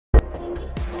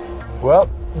Well,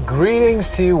 greetings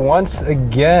to you once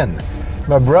again,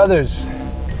 my brothers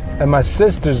and my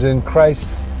sisters in Christ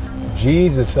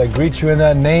Jesus. I greet you in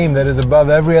that name that is above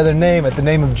every other name, at the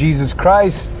name of Jesus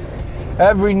Christ.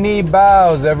 Every knee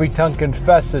bows, every tongue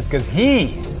confesses, because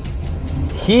He,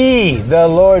 the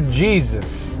Lord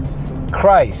Jesus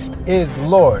Christ, is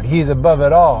Lord. He is above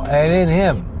it all, and in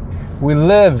Him we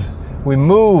live, we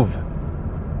move,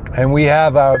 and we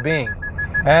have our being.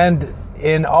 And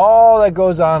in all that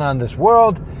goes on this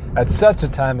world, at such a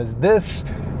time as this,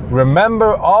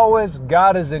 remember always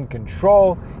God is in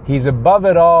control. He's above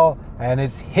it all, and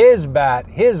it's His bat,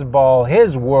 His ball,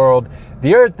 His world.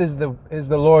 The earth is the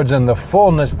Lord's and the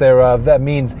fullness thereof. That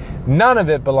means none of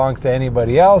it belongs to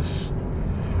anybody else.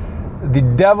 The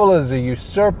devil is a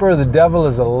usurper. The devil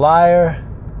is a liar.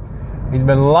 He's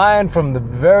been lying from the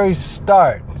very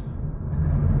start.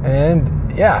 And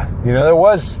yeah, you know, there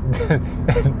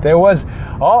was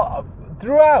all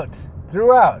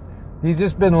throughout. He's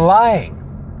just been lying.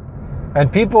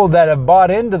 And people that have bought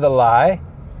into the lie,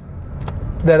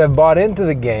 that have bought into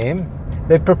the game,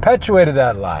 they've perpetuated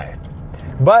that lie.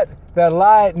 But that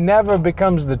lie never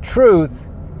becomes the truth.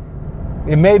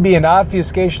 It may be an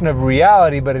obfuscation of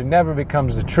reality, but it never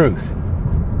becomes the truth.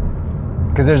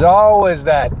 Because there's always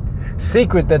that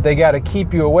secret that they got to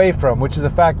keep you away from, which is the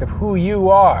fact of who you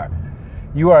are.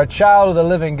 You are a child of the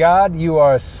living God. You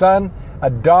are a son, a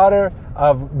daughter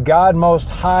of God Most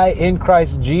High in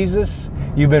Christ Jesus.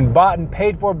 You've been bought and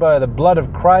paid for by the blood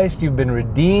of Christ. You've been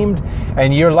redeemed,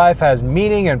 and your life has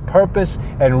meaning and purpose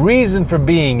and reason for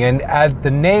being. And at the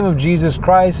name of Jesus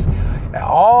Christ,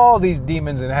 all these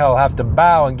demons in hell have to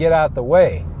bow and get out the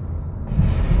way.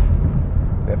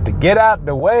 They have to get out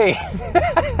the way.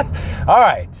 All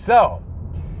right, so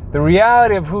the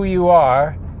reality of who you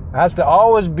are has to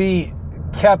always be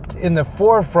kept in the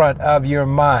forefront of your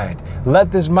mind.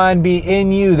 Let this mind be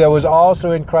in you that was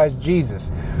also in Christ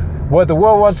Jesus. What the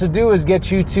world wants to do is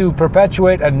get you to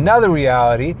perpetuate another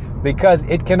reality, because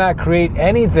it cannot create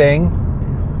anything.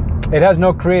 It has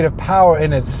no creative power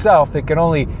in itself. It can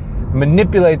only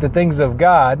manipulate the things of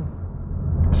God.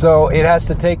 So it has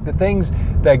to take the things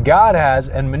that God has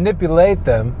and manipulate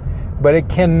them, but it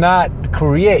cannot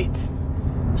create.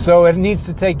 So it needs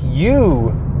to take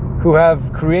you, who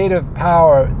have creative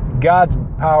power, God's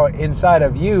power inside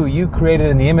of you. You created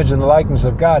in the image and the likeness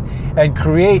of God, and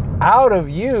create out of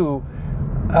you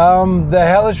the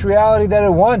hellish reality that it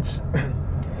wants.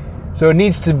 So it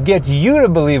needs to get you to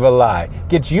believe a lie,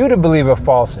 get you to believe a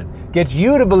falsehood, get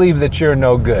you to believe that you're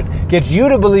no good, get you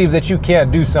to believe that you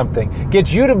can't do something,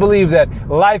 get you to believe that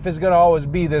life is going to always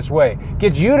be this way,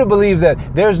 get you to believe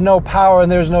that there's no power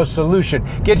and there's no solution,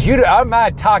 get you to, am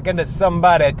I talking to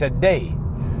somebody today?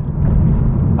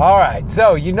 All right,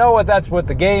 so you know that's what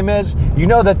the game is. You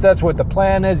know that's what the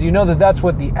plan is. You know that's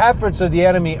what the efforts of the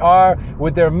enemy are,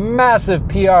 with their massive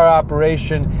PR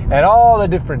operation and all the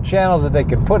different channels that they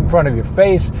can put in front of your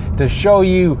face to show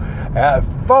you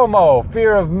FOMO,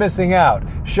 fear of missing out,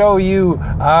 show you,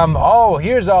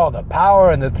 here's all the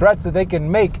power and the threats that they can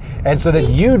make, and so that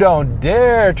you don't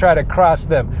dare try to cross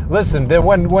them. Listen,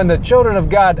 when the children of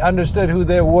God understood who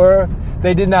they were,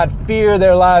 they did not fear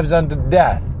their lives unto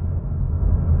death.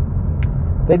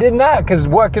 They did not, because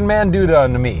what can man do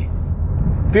unto me?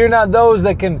 Fear not those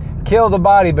that can kill the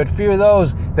body, but fear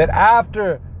those that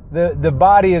after the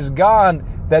body is gone,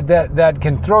 that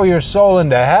can throw your soul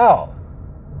into hell.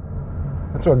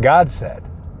 That's what God said.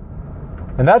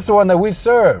 And that's the one that we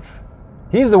serve.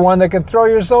 He's the one that can throw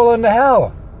your soul into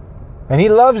hell. And He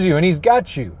loves you, and He's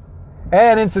got you.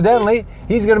 And incidentally,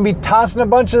 He's going to be tossing a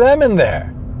bunch of them in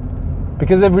there,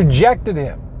 because they've rejected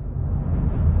Him.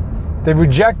 They've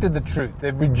rejected the truth.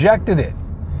 They've rejected it.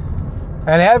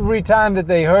 And every time that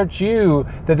they hurt you,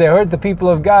 that they hurt the people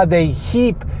of God, they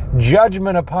heap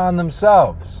judgment upon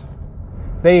themselves.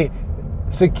 They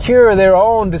secure their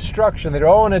own destruction, their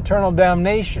own eternal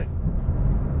damnation.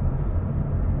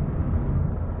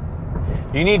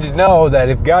 You need to know that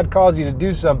if God calls you to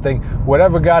do something,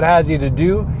 whatever God has you to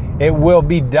do, it will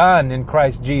be done in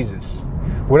Christ Jesus.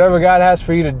 Whatever God has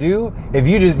for you to do, if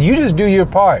you just do your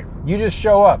part, you just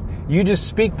show up. You just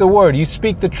speak the word. You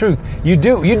speak the truth. You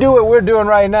do what we're doing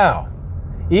right now.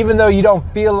 Even though you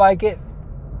don't feel like it.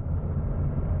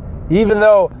 Even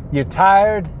though you're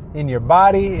tired in your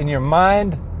body, in your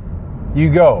mind,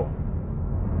 you go.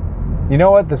 You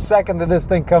know what? The second that this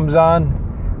thing comes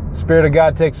on, the Spirit of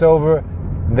God takes over.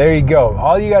 There you go.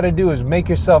 All you got to do is make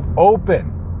yourself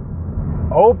open.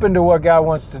 Open to what God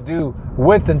wants to do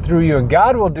with and through you, and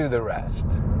God will do the rest.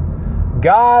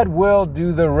 God will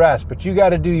do the rest, but you got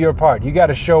to do your part. You got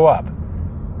to show up,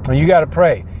 and you got to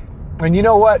pray. And you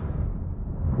know what?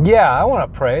 Yeah, I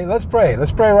want to pray. Let's pray.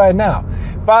 Let's pray right now.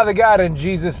 Father God, in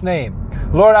Jesus' name.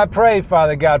 Lord, I pray,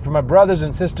 Father God, for my brothers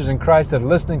and sisters in Christ that are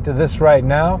listening to this right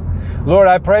now. Lord,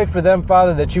 I pray for them,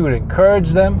 Father, that you would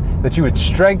encourage them, that you would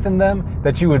strengthen them,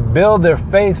 that you would build their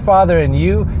faith, Father, in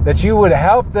you, that you would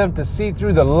help them to see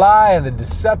through the lie and the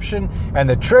deception and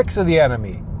the tricks of the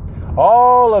enemy.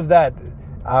 All of that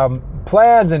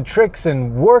plans and tricks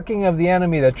and working of the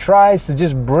enemy that tries to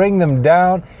just bring them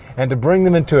down and to bring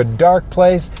them into a dark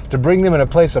place, to bring them in a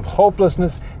place of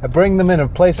hopelessness, to bring them in a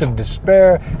place of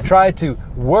despair, try to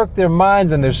work their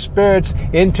minds and their spirits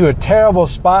into a terrible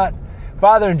spot.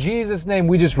 Father, in Jesus' name,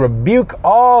 we just rebuke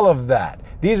all of that.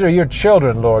 These are your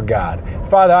children, Lord God.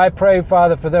 Father, I pray,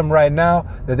 Father, for them right now,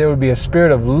 that there would be a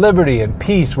spirit of liberty and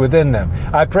peace within them.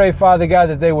 I pray, Father God,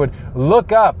 that they would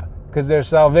look up, because their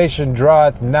salvation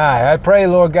draweth nigh. I pray,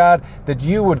 Lord God, that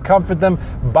you would comfort them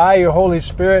by your Holy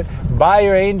Spirit, by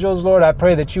your angels, Lord. I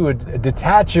pray that you would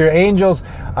dispatch your angels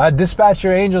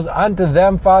unto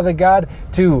them, Father God,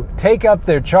 to take up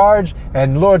their charge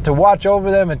and, Lord, to watch over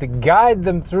them and to guide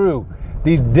them through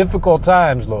these difficult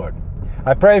times, Lord.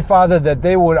 I pray, Father, that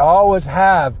they would always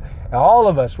have, all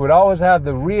of us would always have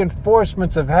the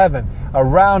reinforcements of heaven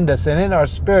around us and in our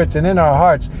spirits and in our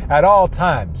hearts at all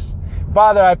times.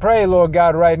 Father, I pray, Lord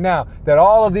God, right now, that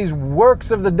all of these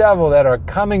works of the devil that are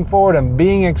coming forward and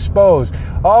being exposed,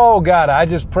 oh God, I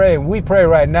just pray, and we pray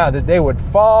right now that they would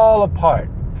fall apart.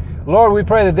 Lord, we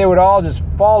pray that they would all just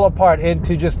fall apart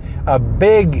into just a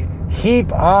big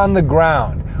heap on the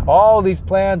ground. All these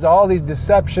plans, all these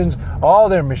deceptions, all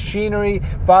their machinery,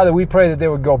 Father, we pray that they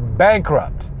would go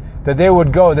bankrupt, that they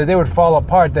would fall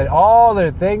apart, that all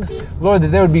their things, Lord,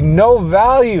 that there would be no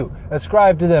value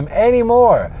ascribed to them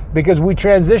anymore, because we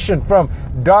transition from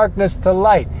darkness to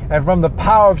light and from the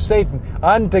power of Satan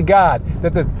unto God,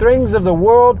 that the things of the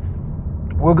world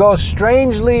will grow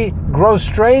strangely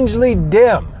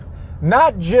dim,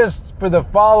 not just for the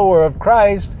follower of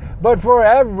Christ, but for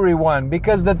everyone,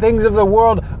 because the things of the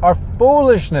world are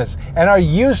foolishness and are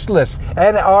useless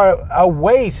and are a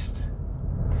waste.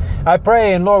 I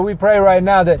pray, and Lord, we pray right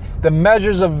now that the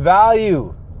measures of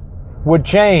value would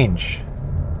change,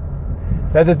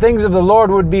 that the things of the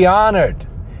Lord would be honored,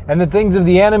 and the things of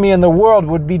the enemy and the world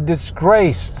would be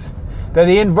disgraced, that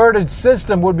the inverted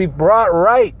system would be brought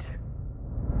right,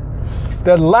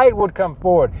 that light would come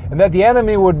forward, and that the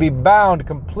enemy would be bound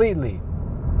completely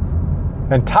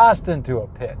and tossed into a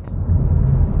pit.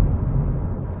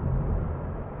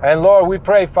 And Lord, we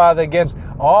pray, Father, against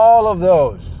all of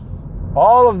those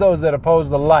that oppose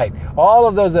the light, all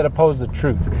of those that oppose the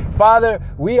truth. Father,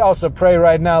 we also pray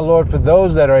right now, Lord, for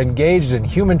those that are engaged in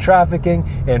human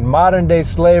trafficking, in modern day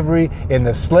slavery, in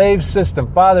the slave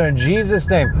system. Father, in Jesus'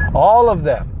 name, all of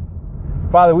them,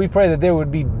 Father, we pray that they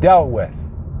would be dealt with,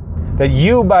 that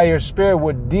you by your Spirit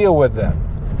would deal with them.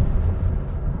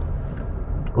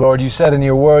 Lord, you said in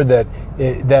your word that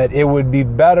it would be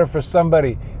better for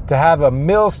somebody to have a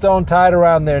millstone tied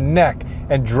around their neck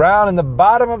and drown in the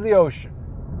bottom of the ocean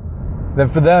than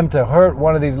for them to hurt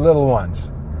one of these little ones.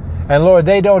 And Lord,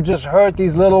 they don't just hurt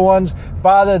these little ones.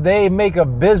 Father, they make a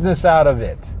business out of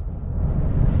it.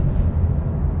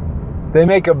 They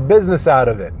make a business out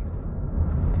of it.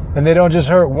 And they don't just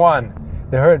hurt one.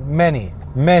 They hurt many,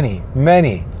 many,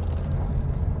 many.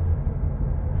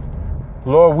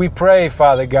 Lord, we pray,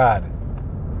 Father God,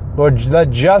 Lord,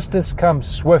 let justice come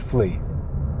swiftly.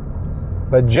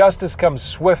 Let justice come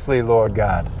swiftly, Lord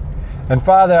God. And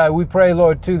Father, we pray,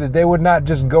 Lord, too, that they would not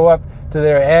just go up to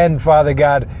their end, Father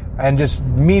God, and just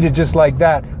meet it just like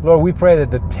that. Lord, we pray that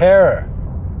the terror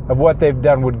of what they've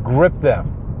done would grip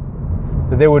them,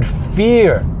 that they would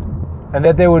fear, and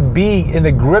that they would be in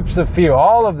the grips of fear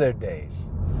all of their days.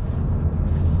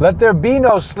 Let there be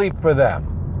no sleep for them.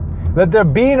 Let there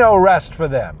be no rest for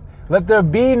them. Let there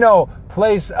be no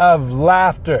place of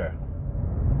laughter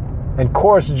and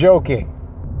coarse joking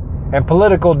and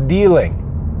political dealing.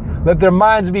 Let their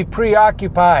minds be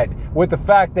preoccupied with the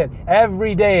fact that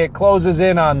every day it closes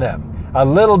in on them. A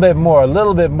little bit more, a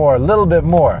little bit more, a little bit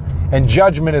more, and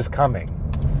judgment is coming.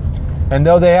 And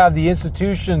though they have the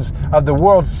institutions of the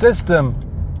world system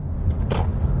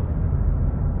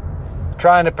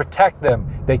trying to protect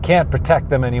them, they can't protect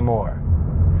them anymore.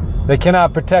 They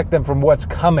cannot protect them from what's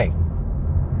coming,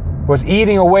 what's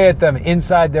eating away at them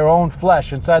inside their own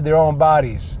flesh, inside their own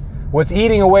bodies, what's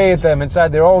eating away at them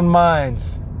inside their own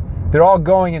minds. They're all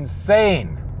going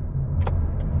insane.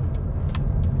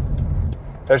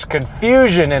 There's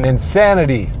confusion and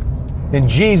insanity in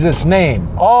Jesus'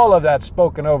 name. All of that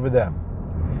spoken over them.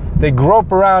 They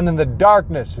grope around in the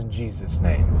darkness in Jesus'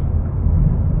 name.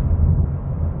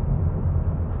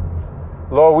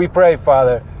 Lord, we pray,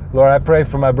 Father, Lord, I pray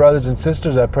for my brothers and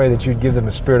sisters. I pray that you'd give them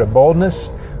a spirit of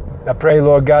boldness. I pray,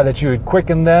 Lord God, that you would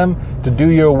quicken them to do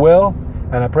your will.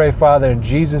 And I pray, Father, in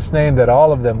Jesus' name, that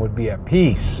all of them would be at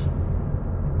peace.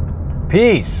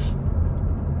 Peace.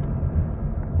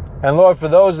 And Lord, for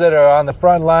those that are on the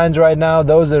front lines right now,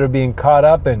 those that are being caught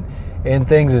up in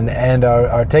things and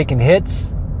are taking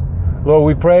hits, Lord,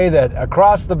 we pray that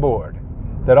across the board,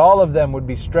 that all of them would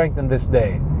be strengthened this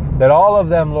day. That all of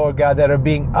them, Lord God, that are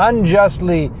being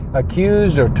unjustly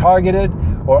accused or targeted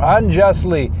or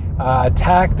unjustly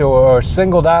attacked or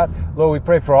singled out, Lord, we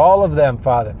pray for all of them,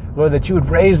 Father. Lord, that you would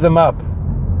raise them up.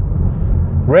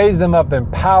 Raise them up in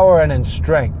power and in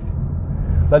strength.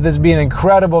 Let this be an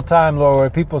incredible time, Lord, where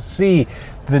people see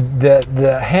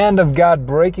the hand of God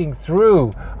breaking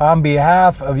through on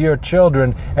behalf of your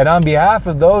children and on behalf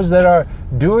of those that are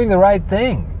doing the right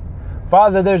thing.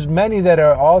 Father, there's many that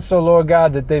are also, Lord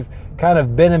God, that they've kind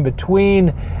of been in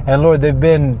between, and Lord, they've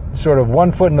been sort of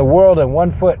 1 foot in the world and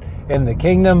 1 foot in the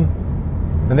kingdom,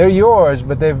 and they're yours,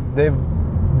 but they've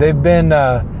been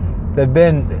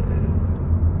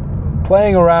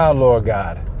playing around, Lord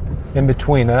God, in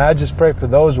between. And I just pray for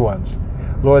those ones,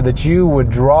 Lord, that you would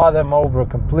draw them over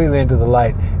completely into the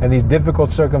light, and these difficult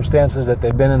circumstances that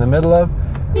they've been in the middle of.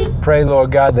 Pray,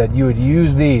 Lord God, that you would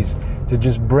use these to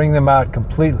just bring them out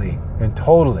completely and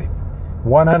totally,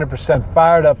 100%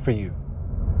 fired up for you.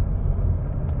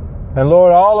 And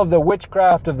Lord, all of the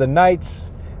witchcraft of the nights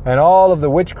and all of the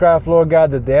witchcraft, Lord God,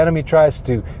 that the enemy tries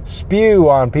to spew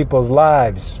on people's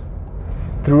lives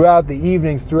throughout the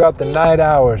evenings, throughout the night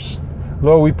hours,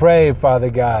 Lord, we pray, Father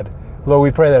God, Lord,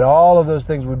 we pray that all of those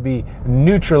things would be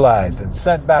neutralized and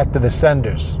sent back to the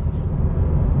senders,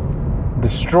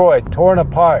 destroyed, torn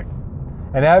apart.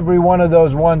 And every one of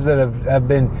those ones that have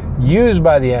been used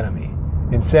by the enemy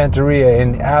in Santeria,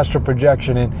 in astral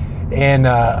projection, in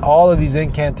all of these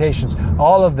incantations,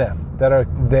 all of them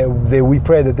we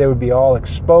pray that they would be all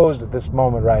exposed at this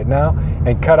moment right now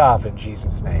and cut off in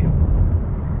Jesus' name.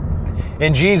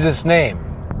 In Jesus' name.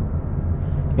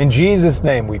 In Jesus'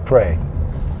 name we pray.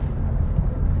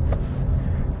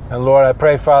 And Lord, I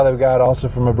pray, Father God, also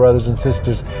for my brothers and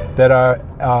sisters that are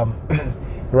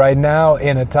right now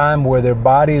in a time where their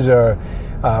bodies are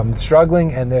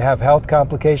struggling and they have health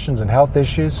complications and health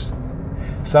issues.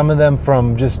 Some of them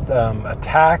from just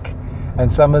attack,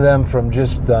 and some of them from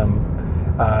just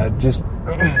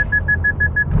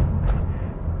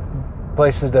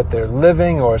places that they're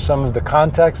living, or some of the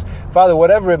context. Father,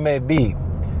 whatever it may be,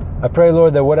 I pray,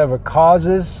 Lord, that whatever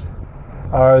causes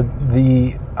are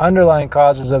the underlying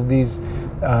causes of these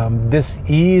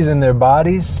dis-ease in their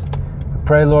bodies, I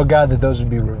pray, Lord God, that those would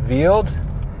be revealed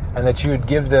and that you would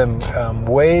give them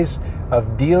ways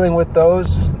of dealing with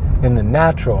those in the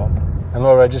natural. And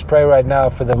Lord, I just pray right now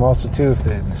for them also too, if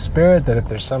they're in the spirit, that if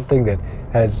there's something that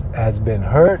has been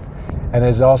hurt and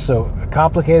is also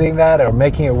complicating that or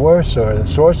making it worse, or the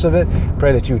source of it,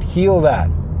 pray that you would heal that.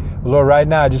 Lord, right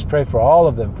now I just pray for all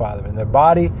of them, Father, in their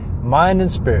body, mind,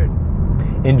 and spirit.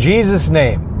 In Jesus'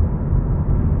 name,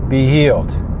 be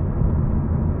healed.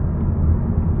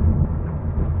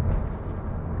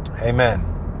 Amen.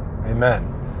 Amen.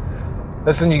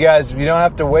 Listen, you guys, you don't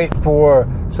have to wait for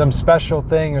some special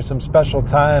thing or some special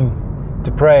time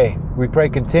to pray. We pray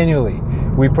continually.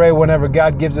 We pray whenever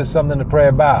God gives us something to pray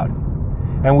about.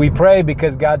 And we pray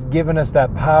because God's given us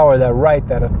that power, that right,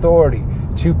 that authority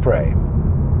to pray.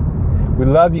 We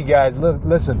love you guys.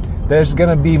 Listen, there's going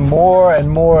to be more and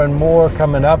more and more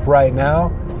coming up right now.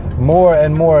 More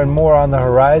and more and more on the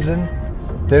horizon.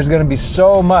 There's going to be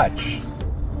so much.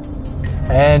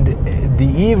 And the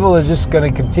evil is just going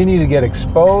to continue to get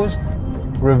exposed,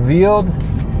 revealed,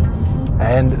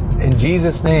 and in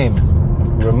Jesus' name,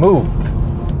 removed.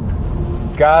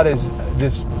 God is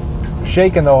just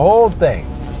shaking the whole thing,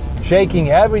 shaking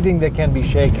everything that can be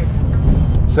shaken.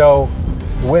 So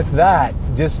with that,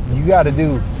 you got to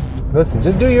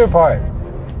just do your part.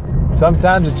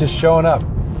 Sometimes it's just showing up.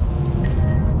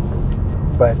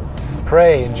 But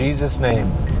pray in Jesus' name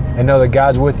and know that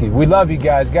God's with you. We love you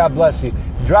guys. God bless you.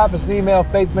 Drop us an email,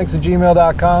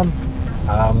 faithmix@gmail.com.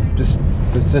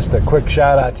 Just a quick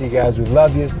shout out to you guys. We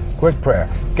love you. Quick prayer.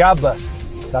 God bless you.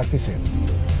 Talk to you soon.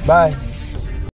 Bye.